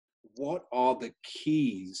what are the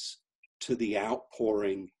keys to the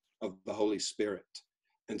outpouring of the Holy Spirit?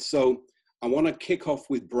 And so I want to kick off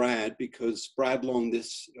with Brad, because Brad Long,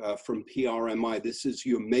 this from PRMI, this is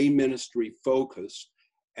your main ministry focus.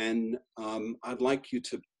 And I'd like you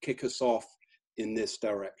to kick us off in this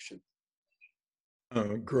direction.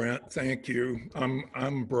 Grant, thank you.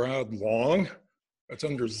 I'm Brad Long. That's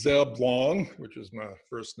under Zeb Long, which is my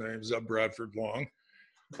first name, Zeb Bradford Long.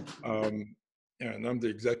 And I'm the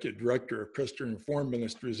executive director of Christian Reform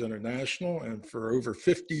Ministries International. And for over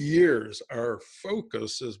 50 years, our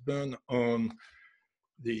focus has been on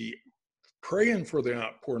the praying for the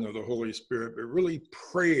outpouring of the Holy Spirit, but really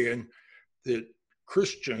praying that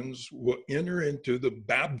Christians will enter into the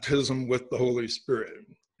baptism with the Holy Spirit.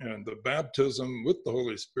 And the baptism with the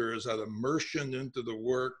Holy Spirit is that immersion into the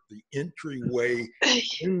work, the entryway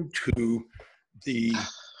into the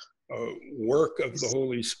work of the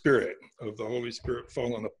Holy Spirit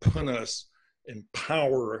falling upon us in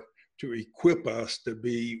power to equip us to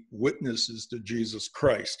be witnesses to Jesus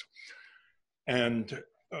Christ. And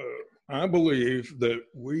I believe that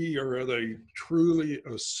we are at a truly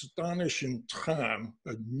astonishing time,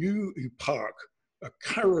 a new epoch, a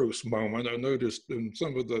Kairos moment. I noticed in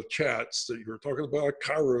some of the chats that you were talking about a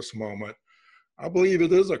Kairos moment. I believe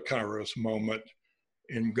it is a Kairos moment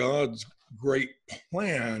in God's great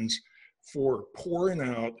plans for pouring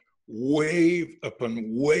out wave upon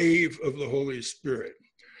wave of the Holy Spirit.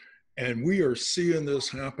 And we are seeing this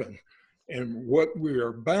happen. And what we are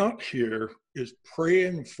about here is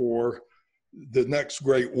praying for the next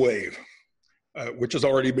great wave, which has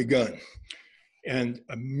already begun. And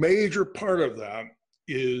a major part of that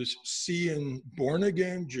is seeing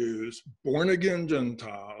born-again Jews, born-again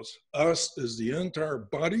Gentiles, us as the entire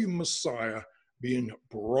body of Messiah being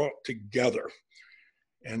brought together.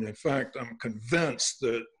 And in fact, I'm convinced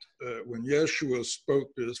that when Yeshua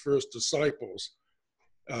spoke to his first disciples,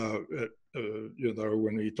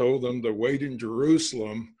 when he told them to wait in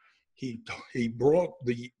Jerusalem, he brought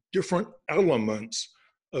the different elements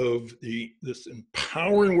of this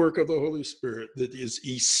empowering work of the Holy Spirit that is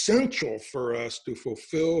essential for us to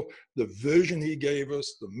fulfill the vision he gave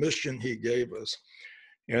us, the mission he gave us.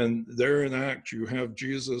 And there in Acts, you have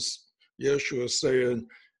Yeshua saying,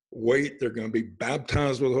 wait, they're going to be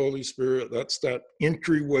baptized with the Holy Spirit. That's that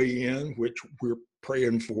entryway in, which we're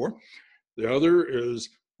praying for. The other is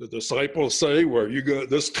the disciples say, well, you go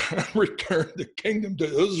this time return the kingdom to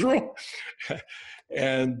Israel.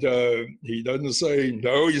 And he doesn't say,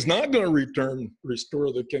 no, he's not going to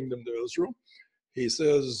restore the kingdom to Israel. He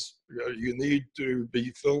says, you need to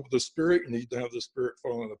be filled with the Spirit. You need to have the Spirit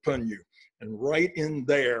falling upon you. And right in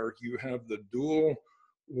there, you have the dual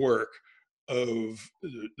work of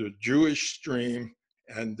the Jewish stream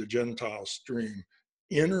and the Gentile stream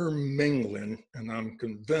intermingling. And I'm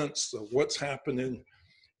convinced that what's happening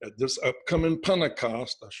at this upcoming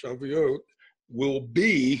Pentecost, Shavuot, will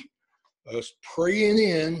be us praying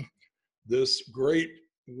in this great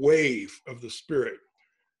wave of the Spirit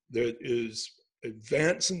that is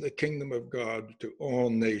advancing the kingdom of God to all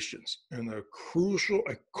nations. And a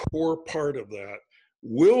core part of that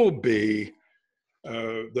will be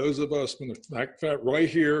those of us, in fact, right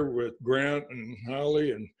here with Grant and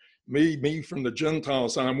Holly and me from the Gentile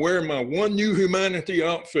side. I'm wearing my One New Humanity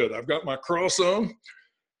outfit. I've got my cross on,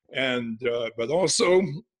 and but also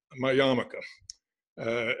my yarmulke.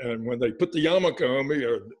 And when they put the yarmulke on me,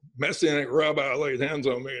 a Messianic rabbi laid hands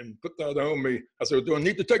on me and put that on me. I said, do I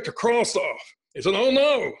need to take the cross off? He said, oh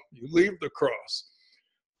no, you leave the cross.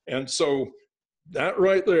 And so that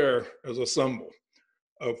right there is a symbol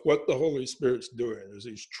of what the Holy Spirit's doing, is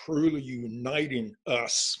he's truly uniting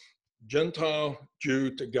us, Gentile,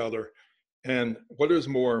 Jew, together. And what is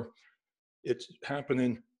more, it's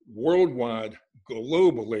happening worldwide,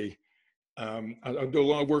 globally. I do a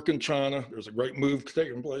lot of work in China. There's a great move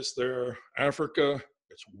taking place there. Africa,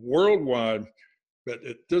 it's worldwide. But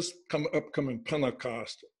at this upcoming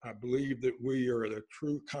Pentecost, I believe that we are at a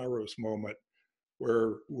true Kairos moment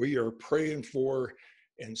where we are praying for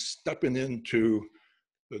and stepping into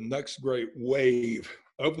the next great wave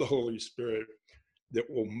of the Holy Spirit that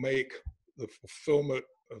will make the fulfillment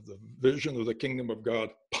of the vision of the kingdom of God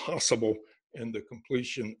possible in the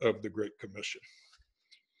completion of the Great Commission.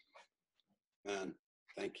 Man,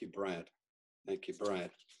 thank you, Brad. Thank you,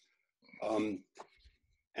 Brad.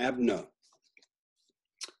 Abner,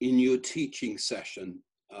 in your teaching session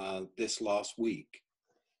this last week,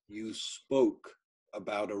 you spoke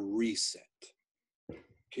about a reset.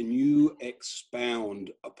 Can you expound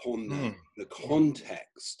upon that, the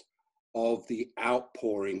context of the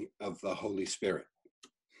outpouring of the Holy Spirit?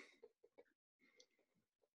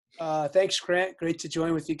 Thanks, Grant. Great to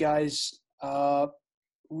join with you guys.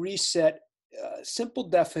 Reset. Simple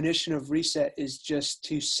definition of reset is just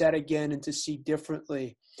to set again and to see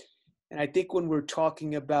differently. And I think when we're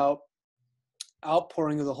talking about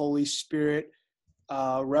outpouring of the Holy Spirit,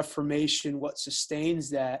 reformation, what sustains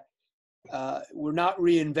that, we're not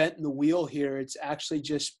reinventing the wheel here. It's actually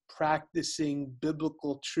just practicing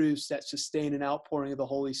biblical truths that sustain an outpouring of the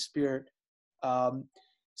Holy Spirit.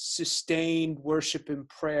 Sustained worship and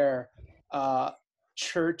prayer,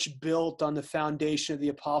 church built on the foundation of the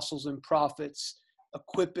apostles and prophets,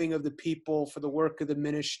 equipping of the people for the work of the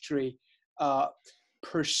ministry,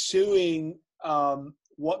 pursuing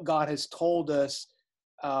what God has told us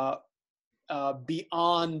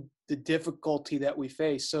beyond the difficulty that we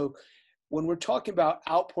face. So when we're talking about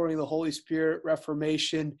outpouring of the Holy Spirit,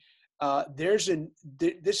 reformation,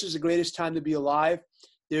 this is the greatest time to be alive.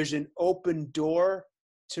 There's an open door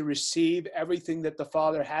to receive everything that the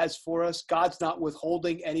Father has for us. God's not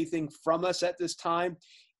withholding anything from us at this time.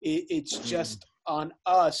 It's just on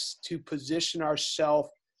us to position ourselves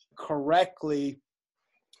correctly.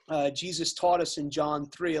 Jesus taught us in John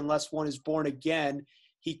 3, unless one is born again,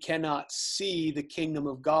 he cannot see the kingdom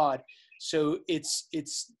of God. So it's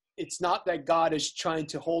not that God is trying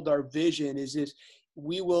to hold our vision. Is this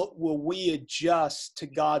will we adjust to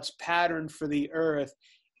God's pattern for the earth,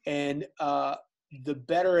 and the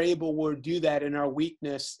better able we'll do that in our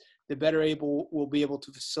weakness, the better able we'll be able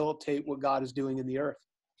to facilitate what God is doing in the earth.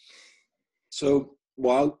 So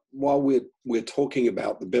while we're talking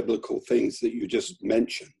about the biblical things that you just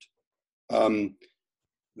mentioned,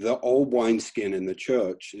 the old wineskin in the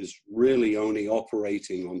church is really only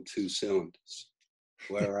operating on 2 cylinders,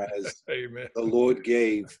 whereas Amen. the Lord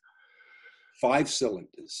gave 5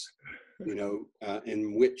 cylinders,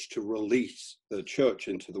 in which to release the church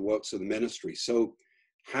into the works of the ministry. So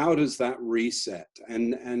how does that reset?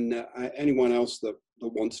 And anyone else that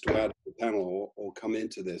wants to add to the panel or come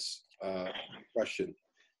into this question,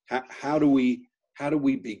 how do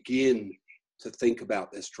we begin to think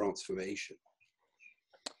about this transformation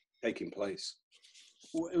taking place?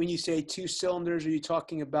 When you say 2 cylinders, are you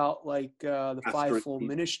talking about like the fivefold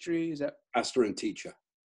ministry? Is that pastor and teacher?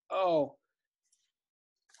 Oh,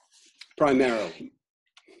 primarily.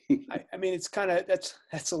 I mean, it's kind of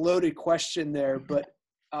that's a loaded question there, but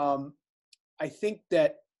I think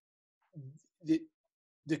that the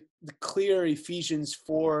clear Ephesians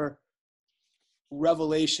 4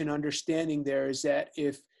 revelation understanding there is that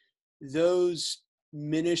if those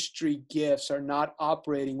ministry gifts are not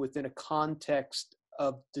operating within a context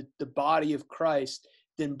of the body of Christ,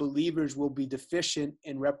 then believers will be deficient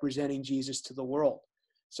in representing Jesus to the world.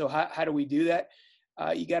 So how do we do that?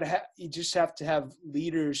 You just have to have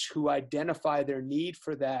leaders who identify their need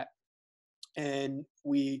for that, and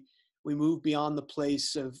we move beyond the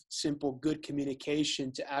place of simple good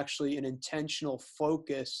communication to actually an intentional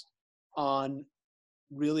focus on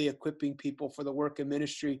really equipping people for the work of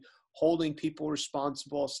ministry, holding people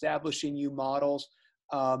responsible, establishing new models.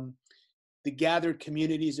 The gathered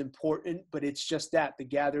community is important, but it's just that, the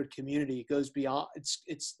gathered community. It goes beyond,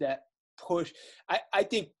 it's that push. I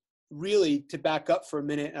think really, to back up for a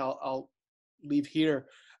minute, and I'll leave here,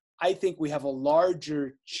 I think we have a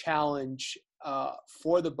larger challenge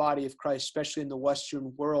for the body of Christ, especially in the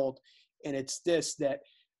Western world, and it's this, that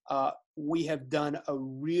we have done a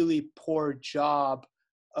really poor job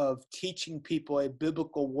of teaching people a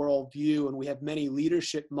biblical worldview, and we have many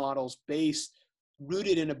leadership models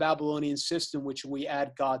rooted in a Babylonian system, which we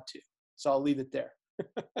add God to. So I'll leave it there.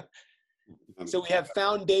 So we have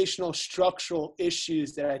foundational structural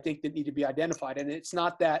issues that I think that need to be identified, and it's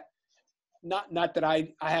not that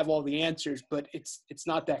I have all the answers, but it's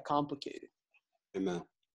not that complicated. Amen.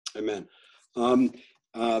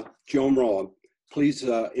 John Robb, please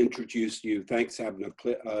introduce you. Thanks, Abner.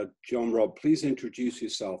 John Robb, please introduce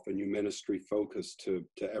yourself and your ministry focus to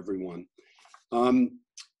everyone.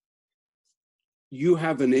 You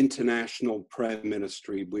have an international prayer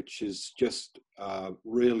ministry, which is just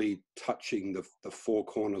really touching the 4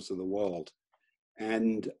 corners of the world.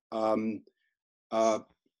 And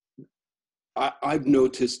I've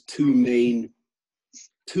noticed two main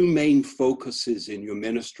focuses in your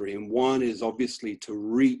ministry. And one is obviously to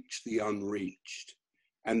reach the unreached.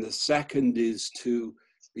 And the second is to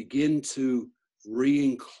begin to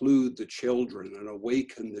re-include the children and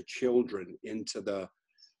awaken the children into the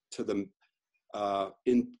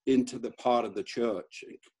part of the church.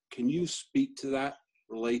 Can you speak to that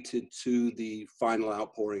related to the final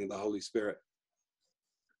outpouring of the Holy Spirit?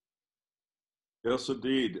 Yes,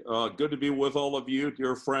 indeed. Good to be with all of you,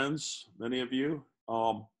 dear friends, many of you.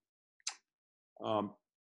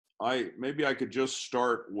 maybe I could just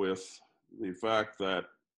start with the fact that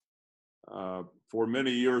for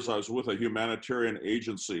many years I was with a humanitarian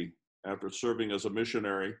agency after serving as a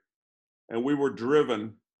missionary, and we were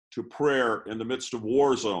driven to prayer in the midst of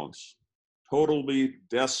war zones, totally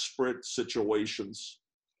desperate situations,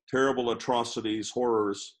 terrible atrocities,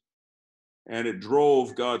 horrors, and it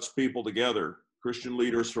drove God's people together, Christian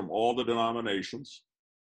leaders from all the denominations.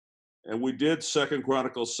 And we did 2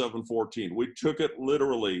 Chronicles 7:14. We took it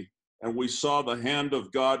literally, and we saw the hand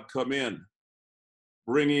of God come in,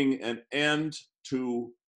 bringing an end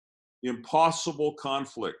to impossible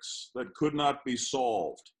conflicts that could not be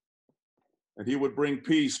solved. And he would bring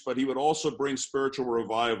peace, but he would also bring spiritual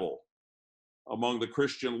revival among the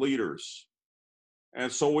Christian leaders.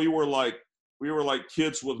 And so we were like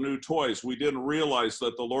kids with new toys. We didn't realize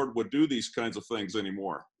that the Lord would do these kinds of things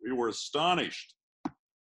anymore. We were astonished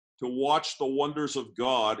to watch the wonders of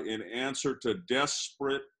God in answer to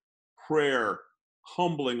desperate prayer,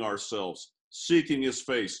 humbling ourselves, seeking his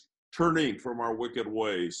face, turning from our wicked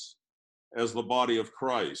ways as the body of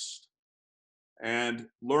Christ, and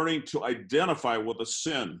learning to identify with the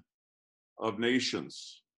sin of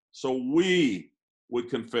nations. So we would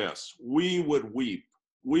confess, we would weep,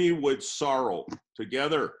 we would sorrow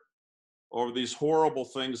together over these horrible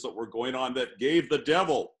things that were going on that gave the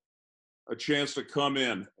devil a chance to come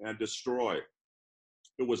in and destroy.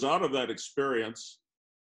 It was out of that experience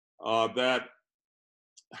that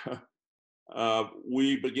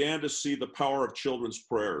we began to see the power of children's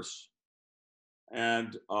prayers.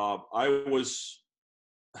 And I was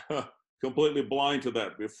completely blind to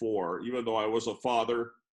that before, even though I was a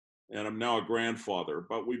father and I'm now a grandfather.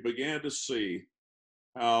 But we began to see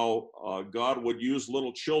how God would use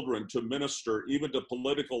little children to minister even to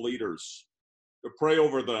political leaders, to pray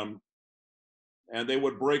over them, and they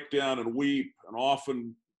would break down and weep, and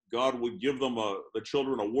often God would give them, the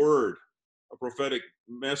children, a word, a prophetic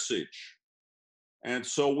message. And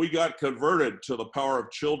so we got converted to the power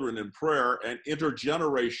of children in prayer, and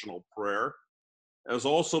intergenerational prayer as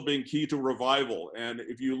also being key to revival. And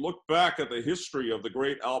if you look back at the history of the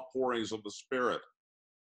great outpourings of the Spirit,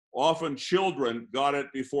 often children got it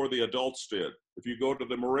before the adults did. If you go to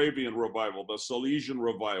the Moravian revival, the Salesian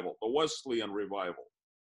revival, the Wesleyan revival,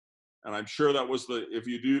 and I'm sure that was if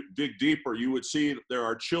you do dig deeper, you would see there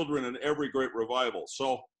are children in every great revival.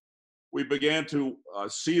 So we began to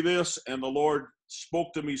see this, and the Lord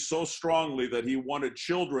spoke to me so strongly that he wanted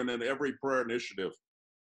children in every prayer initiative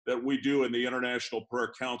that we do in the International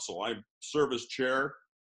Prayer Council. I serve as chair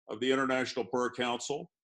of the International Prayer Council,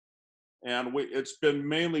 and it's been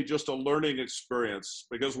mainly just a learning experience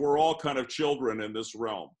because we're all kind of children in this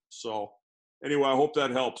realm. So anyway, I hope that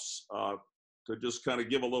helps to just kind of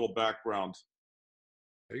give a little background.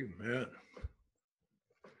 Amen.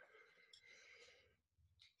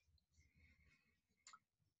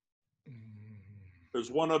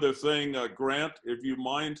 There's one other thing, Grant, if you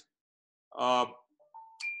mind.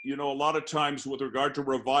 You know, a lot of times with regard to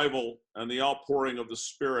revival and the outpouring of the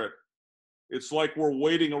Spirit, it's like we're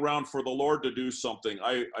waiting around for the Lord to do something.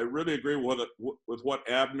 I really agree with what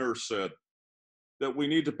Abner said, that we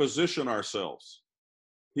need to position ourselves.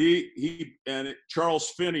 Charles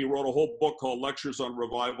Finney wrote a whole book called Lectures on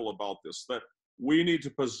Revival about this, that we need to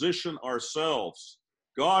position ourselves.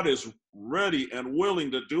 God is ready and willing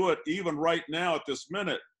to do it even right now at this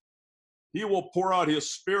minute. He will pour out his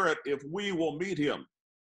Spirit if we will meet him,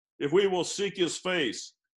 if we will seek his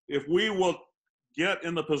face, if we will get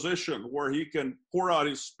in the position where he can pour out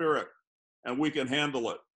his Spirit and we can handle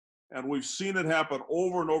it. And we've seen it happen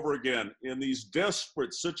over and over again in these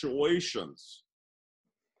desperate situations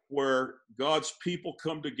where God's people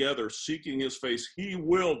come together seeking his face. He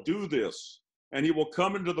will do this, and he will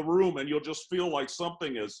come into the room, and you'll just feel like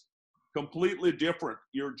something is completely different.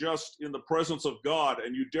 You're just in the presence of God,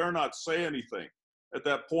 and you dare not say anything at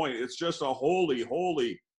that point. It's just a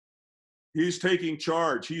holy, he's taking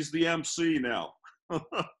charge. He's the MC now.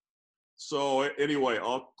 So anyway,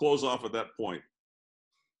 I'll close off at that point.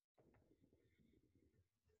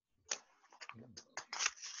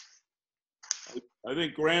 I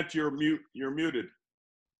think, Grant, you're muted.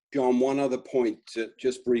 John, one other point,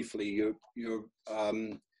 just briefly. You're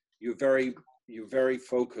very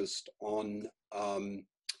focused on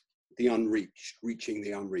the unreached, reaching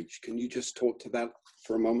the unreached. Can you just talk to that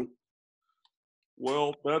for a moment?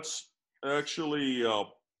 Well, that's actually, you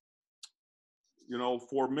know,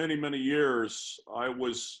 for many years, I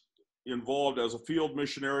was involved as a field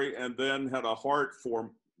missionary and then had a heart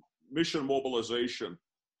for mission mobilization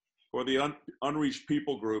for the unreached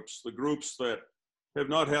people groups, the groups that have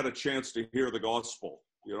not had a chance to hear the gospel.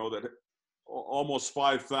 You know, that almost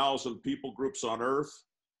 5,000 people groups on earth,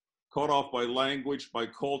 cut off by language, by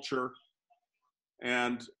culture,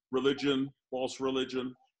 and religion, false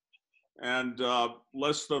religion, and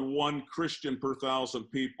less than one Christian per 1,000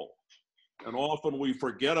 people. And often we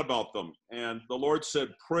forget about them. And the Lord said,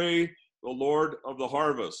 pray the Lord of the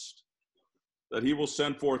harvest, that he will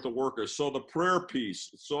send forth the workers. So the prayer piece,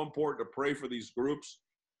 it's so important to pray for these groups.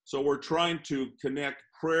 So we're trying to connect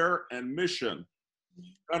prayer and mission,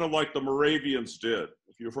 kind of like the Moravians did.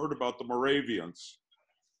 If you've heard about the Moravians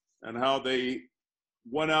and how they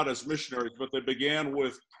went out as missionaries, but they began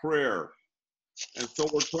with prayer. And so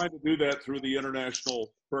we're trying to do that through the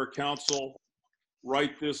International Prayer Council.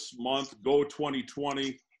 Right this month, Go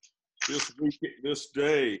 2020, this week, this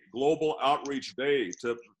day, Global Outreach Day,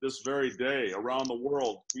 to this very day around the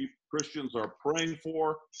world, we Christians are praying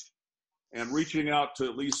for and reaching out to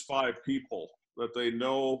at least 5 people that they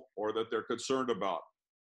know or that they're concerned about.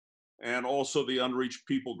 And also the unreached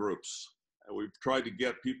people groups. And we've tried to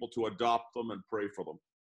get people to adopt them and pray for them.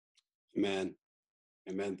 Amen.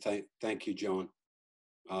 Amen. Thank you, John.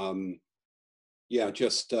 Yeah,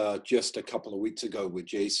 just a couple of weeks ago with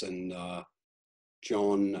Jason,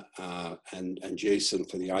 John and Jason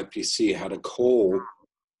for the IPC had a call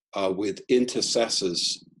with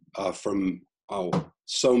intercessors from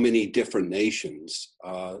so many different nations,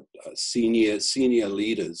 senior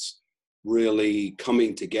leaders really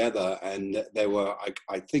coming together, and there were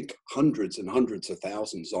I think hundreds and hundreds of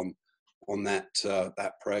thousands on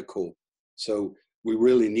that prayer call. So we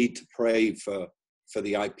really need to pray for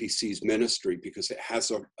the IPC's ministry, because it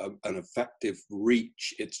has an effective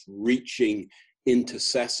reach. It's reaching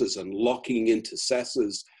intercessors and locking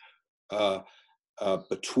intercessors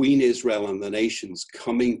between Israel and the nations,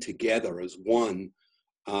 coming together as one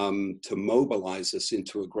to mobilize us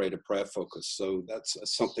into a greater prayer focus. So that's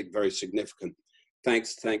something very significant.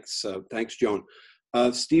 Thanks, John.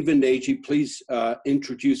 Stephen Nagy, please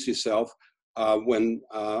introduce yourself.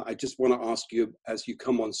 I just want to ask you, as you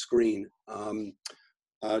come on screen,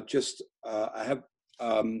 I have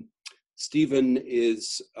Stephen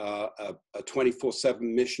is a 24/7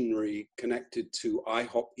 missionary connected to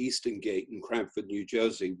IHOP Eastern Gate in Cranford, New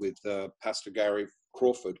Jersey, with Pastor Gary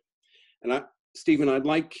Crawford. And Stephen, I'd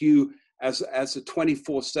like you, as a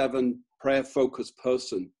 24/7 prayer-focused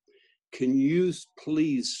person, can you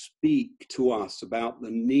please speak to us about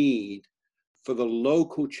the need for the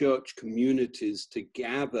local church communities to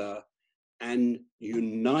gather and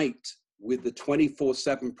unite with the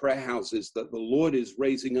 24/7 prayer houses that the Lord is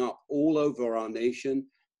raising up all over our nation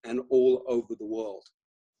and all over the world?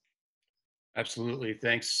 Absolutely.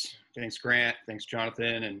 Thanks, Grant. Thanks,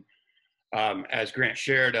 Jonathan. And as Grant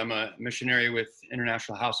shared, I'm a missionary with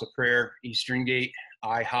International House of Prayer, Eastern Gate,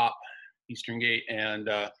 IHOP, Eastern Gate. And,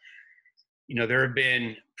 there have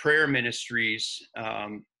been prayer ministries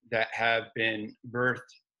that have been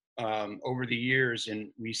birthed over the years.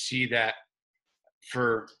 And we see that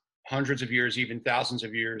for hundreds of years, even thousands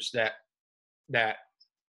of years, that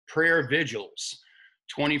prayer vigils,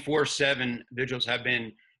 24/7 vigils, have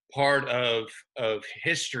been part of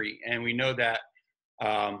history. And we know that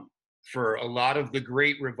for a lot of the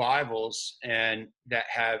great revivals and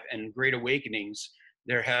great awakenings,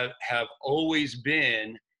 there have always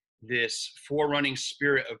been this forerunning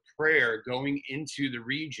spirit of prayer going into the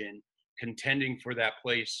region, contending for that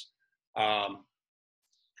place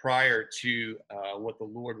prior to what the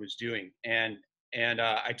Lord was doing. And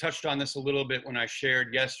I touched on this a little bit when I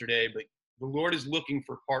shared yesterday, but the Lord is looking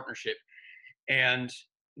for partnership. And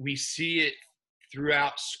we see it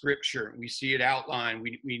throughout Scripture. We see it outlined.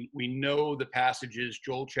 We know the passages,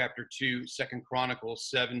 Joel chapter 2, 2 Chronicles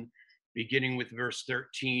 7, beginning with verse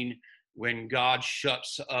 13, when God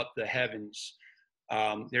shuts up the heavens.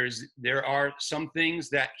 There are some things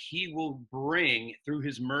that he will bring through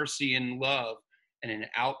his mercy and love and an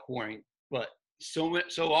outpouring, but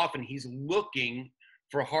so often he's looking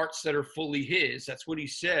for hearts that are fully his. That's what he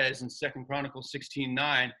says in 2 Chronicles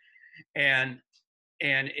 16:9. And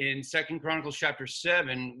in 2 Chronicles chapter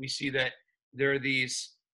 7, we see that there are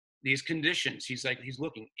these conditions. He's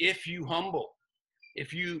looking. If you humble,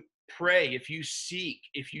 if you pray, if you seek,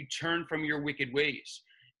 if you turn from your wicked ways,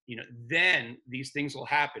 then these things will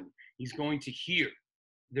happen. He's going to hear.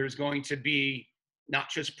 There's going to be not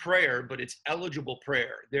just prayer, but it's eligible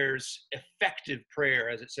prayer. There's effective prayer,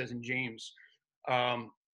 as it says in James.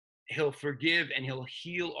 He'll forgive and he'll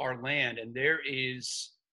heal our land. And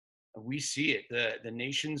we see it. The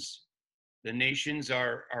nations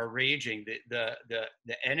are raging. The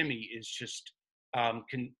enemy is just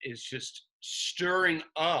stirring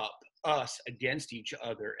up us against each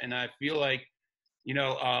other. And I feel like,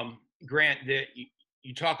 Grant, that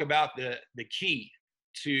you talk about the key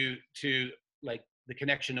to like the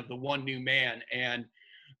connection of the one new man. And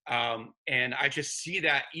I just see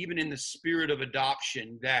that even in the spirit of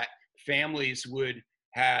adoption, that families would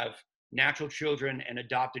have natural children and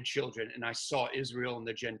adopted children. And I saw Israel and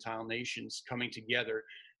the Gentile nations coming together.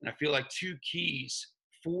 And I feel like two keys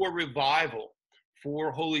for revival,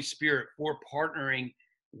 for Holy Spirit, for partnering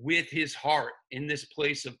with his heart in this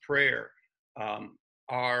place of prayer,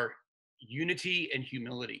 are unity and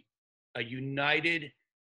humility. A united,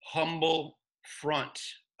 humble front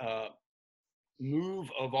move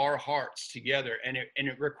of our hearts together. And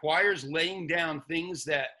it requires laying down things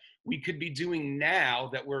that we could be doing now,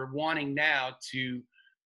 that we're wanting now, to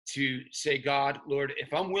say, God, Lord,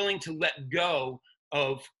 if I'm willing to let go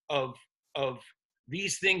of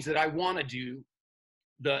these things that I want to do,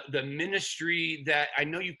 the ministry that I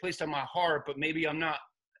know you've placed on my heart, but maybe I'm not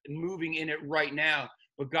moving in it right now.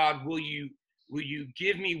 But God, will you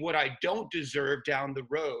give me what I don't deserve down the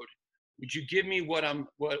road? Would you give me would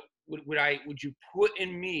you put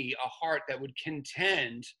in me a heart that would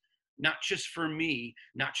contend, not just for me,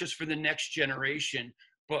 not just for the next generation,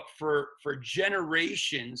 but for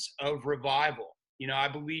generations of revival? I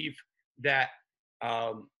believe that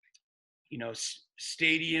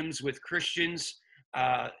stadiums with Christians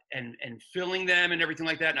and filling them and everything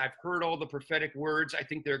like that. And I've heard all the prophetic words. I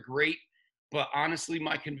think they're great. But honestly,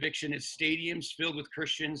 my conviction is stadiums filled with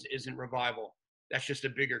Christians isn't revival. That's just a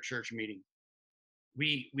bigger church meeting.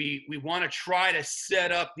 We want to try to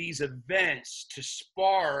set up these events to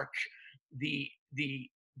spark to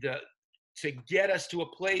get us to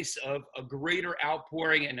a place of a greater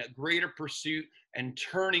outpouring and a greater pursuit and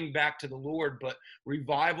turning back to the Lord. But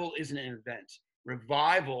revival isn't an event.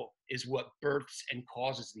 Revival is what births and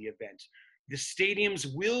causes the event. The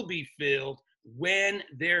stadiums will be filled when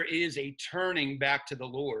there is a turning back to the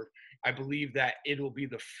Lord. I believe that it will be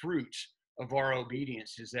the fruit of our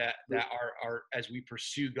obedience, is that our as we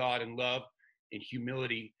pursue God in love, in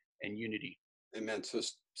humility and unity. Amen. So,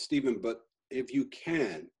 Stephen, but if you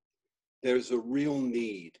can, there's a real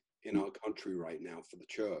need in our country right now for the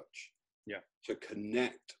church to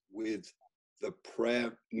connect with the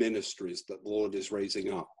prayer ministries that the Lord is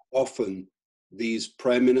raising up. Often these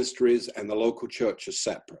prayer ministries and the local church are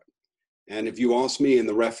separate. And if you ask me, in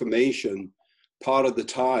the Reformation, part of the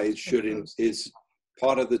tithe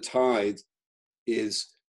is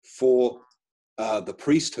for the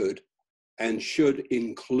priesthood, and should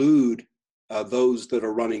include those that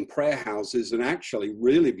are running prayer houses. And actually,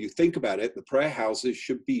 really, if you think about it, the prayer houses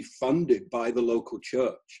should be funded by the local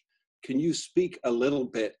church. Can you speak a little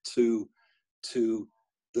bit to the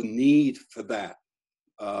need for that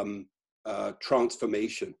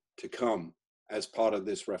transformation to come as part of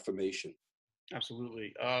this Reformation?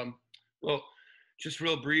 Absolutely. Well, just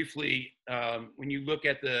real briefly, when you look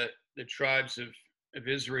at the tribes of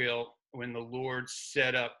Israel, when the Lord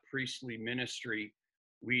set up priestly ministry,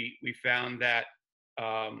 we found that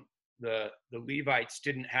the Levites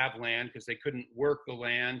didn't have land because they couldn't work the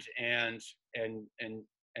land and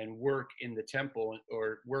work in the temple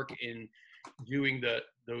or work in doing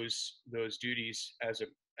those duties as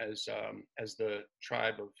the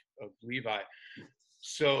tribe of Levi.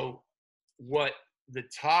 So what the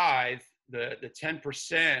tithe, the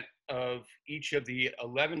 10% of each of the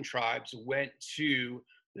 11 tribes went to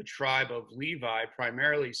the tribe of Levi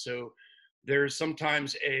primarily. So there's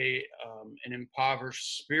sometimes an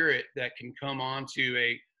impoverished spirit that can come onto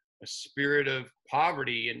a spirit of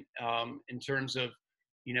poverty, and in terms of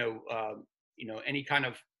any kind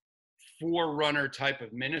of forerunner type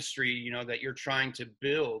of ministry that you're trying to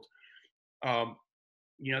build.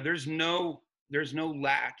 There's no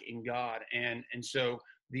lack in God, and so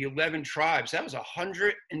the 11 tribes, that was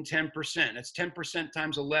 110%. That's 10%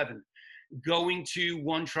 times 11 going to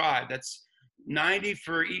one tribe. That's 90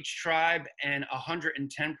 for each tribe, and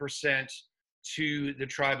 110% to the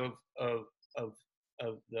tribe of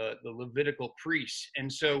the Levitical priests. And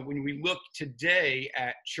so when we look today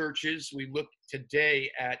at churches, we look today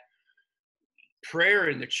at prayer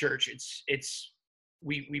in the church,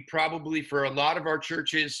 we probably, for a lot of our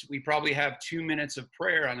churches, we probably have 2 minutes of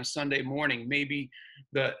prayer on a Sunday morning. Maybe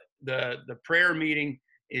the prayer meeting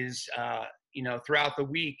is throughout the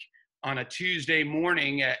week. On a Tuesday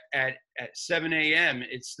morning at 7 a.m.,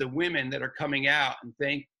 it's the women that are coming out, and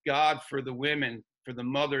thank God for the women, for the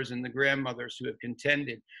mothers and the grandmothers who have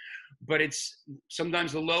contended. But it's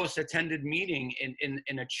sometimes the lowest attended meeting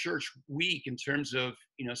in a church week in terms of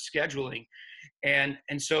scheduling. And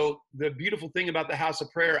so the beautiful thing about the house of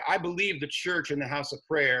prayer, I believe the church and the house of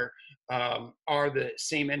prayer are the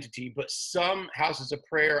same entity, but some houses of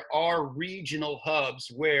prayer are regional hubs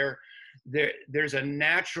where there's a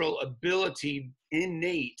natural ability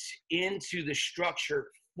innate into the structure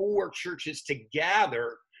for churches to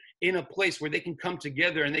gather in a place where they can come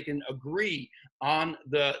together and they can agree on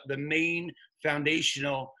the main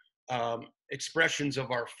foundational expressions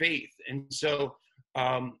of our faith. And so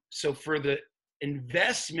for the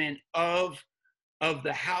investment of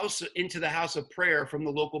the house into the house of prayer from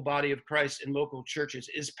the local body of Christ and local churches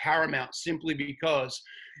is paramount, simply because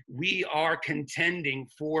we are contending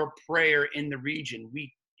for prayer in the region.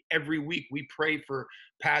 Every week we pray for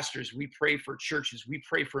pastors, we pray for churches, we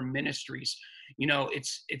pray for ministries. You know,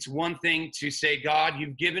 it's one thing to say, God,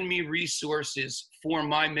 you've given me resources for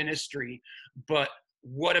my ministry, but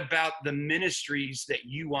what about the ministries that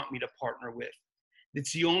you want me to partner with?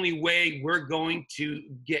 It's the only way we're going to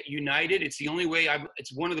get united. It's the only way,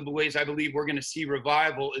 it's one of the ways I believe we're going to see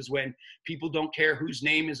revival, is when people don't care whose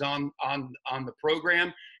name is on the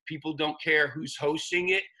program. People don't care who's hosting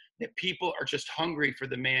it. That people are just hungry for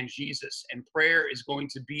the man Jesus, and prayer is going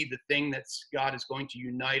to be the thing that God is going to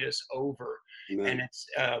unite us over. Amen. And it's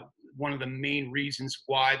one of the main reasons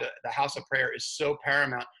why the house of prayer is so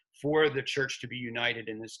paramount for the church to be united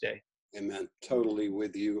in this day. Amen. Totally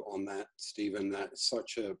with you on that, Stephen. That's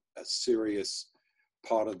such a serious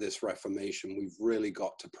part of this Reformation. We've really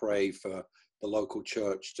got to pray for the local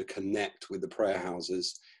church to connect with the prayer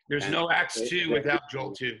houses. There's no Acts 2 without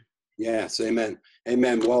Joel 2. Yes, amen.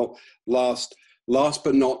 Amen. Well, last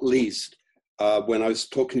but not least, when I was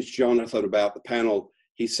talking to Jonathan about the panel,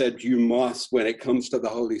 he said, you must, when it comes to the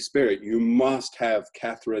Holy Spirit, you must have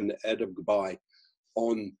Catherine Edogbai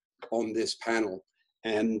on this panel.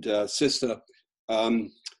 And sister, we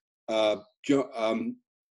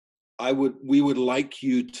would like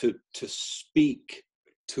you to speak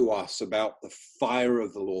to us about the fire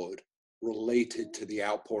of the Lord related to the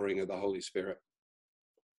outpouring of the Holy Spirit.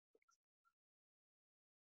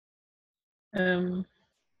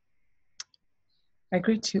 I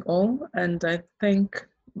greet you all, and I thank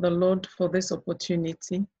the Lord for this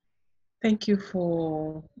opportunity. Thank you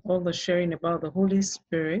for all the sharing about the Holy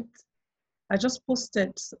Spirit. I just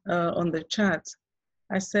posted on the chat,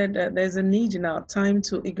 I said there's a need in our time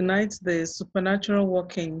to ignite the supernatural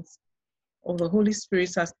workings of the Holy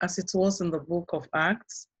Spirit as it was in the book of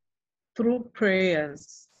Acts, through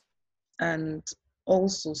prayers and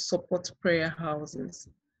also support prayer houses.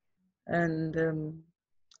 And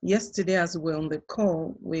yesterday, as we were on the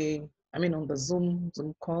call, on the Zoom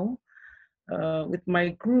call, with my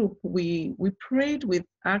group, we prayed with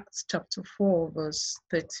Acts chapter 4, verse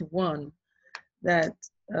 31, that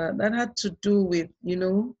had to do with,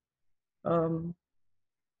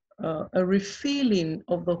 a refilling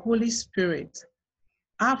of the Holy Spirit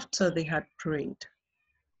after they had prayed.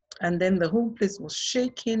 And then the whole place was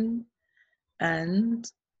shaking,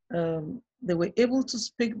 and they were able to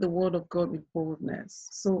speak the word of God with boldness.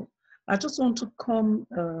 So I just want to come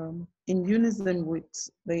in unison with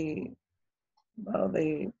the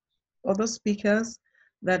other speakers,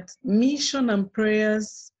 that mission and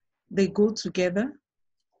prayers, they go together,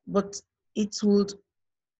 but it would,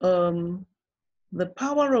 the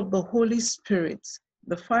power of the Holy Spirit,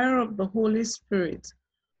 the fire of the Holy Spirit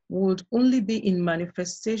would only be in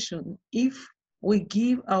manifestation if we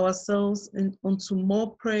give ourselves onto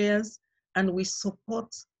more prayers and we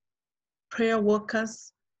support prayer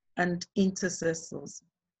workers and intercessors.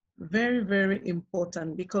 Very, very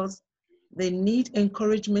important, because they need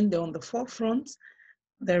encouragement. They're on the forefront.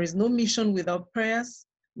 There is no mission without prayers.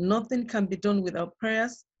 Nothing can be done without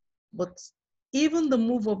prayers. But even the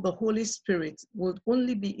move of the Holy Spirit will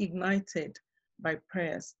only be ignited by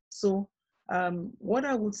prayers. So what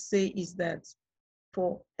I would say is that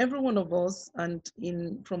for every one of us, and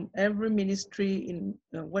from every ministry, in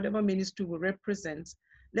whatever ministry we represent,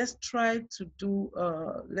 let's try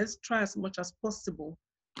as much as possible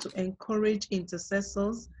to encourage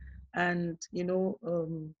intercessors and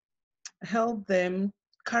help them,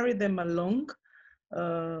 carry them along,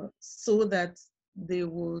 so that they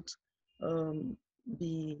would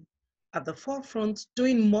be at the forefront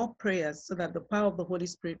doing more prayers, so that the power of the Holy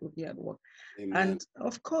Spirit will be at work. Amen. And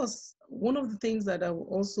of course, one of the things that I will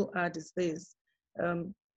also add is this.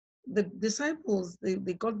 The disciples, they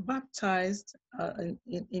got baptized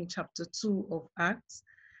in chapter 2 of Acts,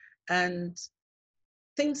 and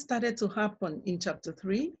things started to happen in chapter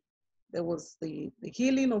 3. There was the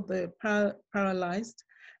healing of the paralyzed,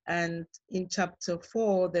 and in chapter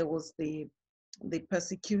 4, there was the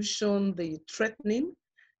persecution, the threatening,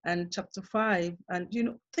 and chapter 5, and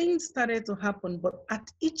things started to happen. But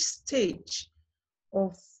at each stage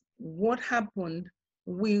of what happened,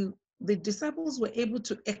 the disciples were able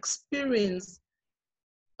to experience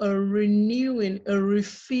a renewing, a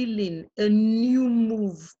refilling, a new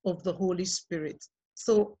move of the Holy Spirit.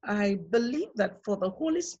 So I believe that for the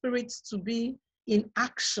Holy Spirit to be in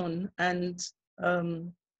action and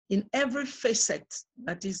in every facet,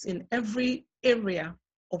 that is in every area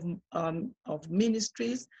of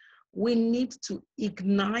ministries, we need to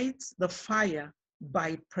ignite the fire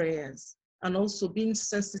by prayers and also being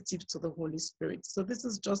sensitive to the Holy Spirit. So this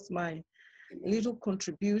is just my little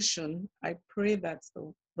contribution. I pray that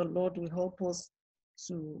the Lord will help us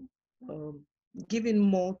to give in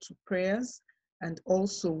more to prayers and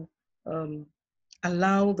also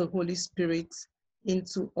allow the Holy Spirit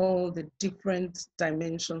into all the different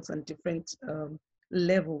dimensions and different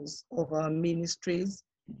levels of our ministries,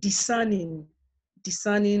 discerning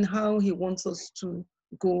how he wants us to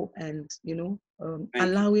go and,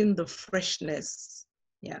 allowing the freshness.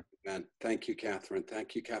 Yeah. Amen. Thank you, Catherine.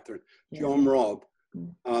 Thank you, Catherine. Yeah. John Rob,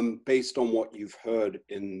 based on what you've heard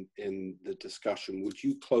in the discussion, would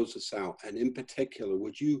you close us out? And in particular,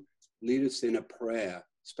 would you lead us in a prayer,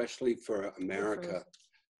 especially for America,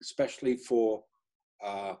 especially for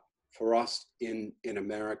us in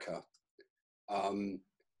America,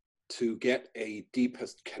 to get a deeper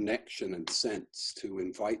connection and sense to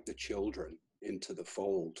invite the children into the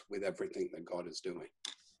fold with everything that God is doing?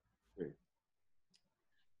 Okay.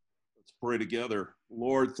 Let's pray together.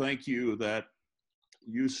 Lord, thank you that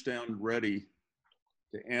you stand ready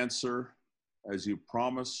to answer as you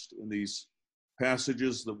promised in these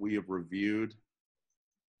passages that we have reviewed,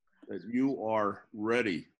 that you are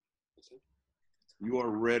ready. You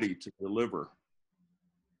are ready to deliver.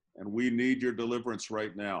 And we need your deliverance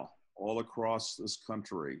right now, all across this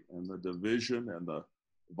country, and the division and the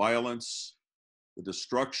violence, the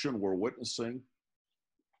destruction we're witnessing.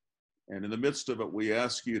 And in the midst of it, we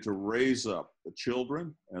ask you to raise up the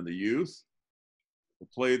children and the youth to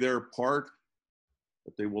play their part,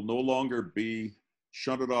 that they will no longer be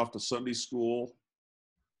shunted off to Sunday school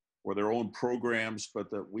or their own programs,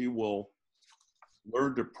 but that we will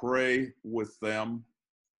learn to pray with them,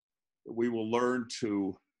 that we will learn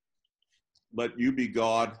to let you be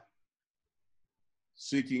God,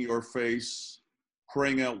 seeking your face,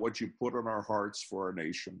 praying out what you put on our hearts for our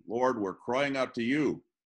nation. Lord, we're crying out to you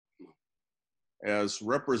as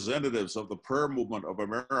representatives of the prayer movement of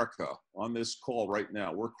America on this call right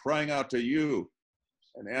now. We're crying out to you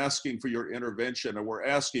and asking for your intervention, and we're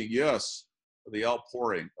asking, yes, for the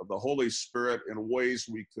outpouring of the Holy Spirit in ways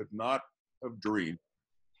we could not have dreamed.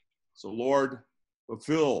 So Lord,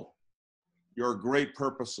 fulfill your great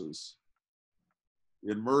purposes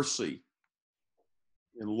in mercy,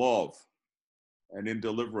 in love, and in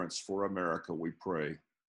deliverance for America, we pray.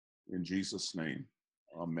 In Jesus' name,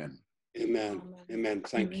 amen. Amen. Amen.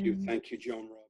 Thank you. Thank you, John Rob.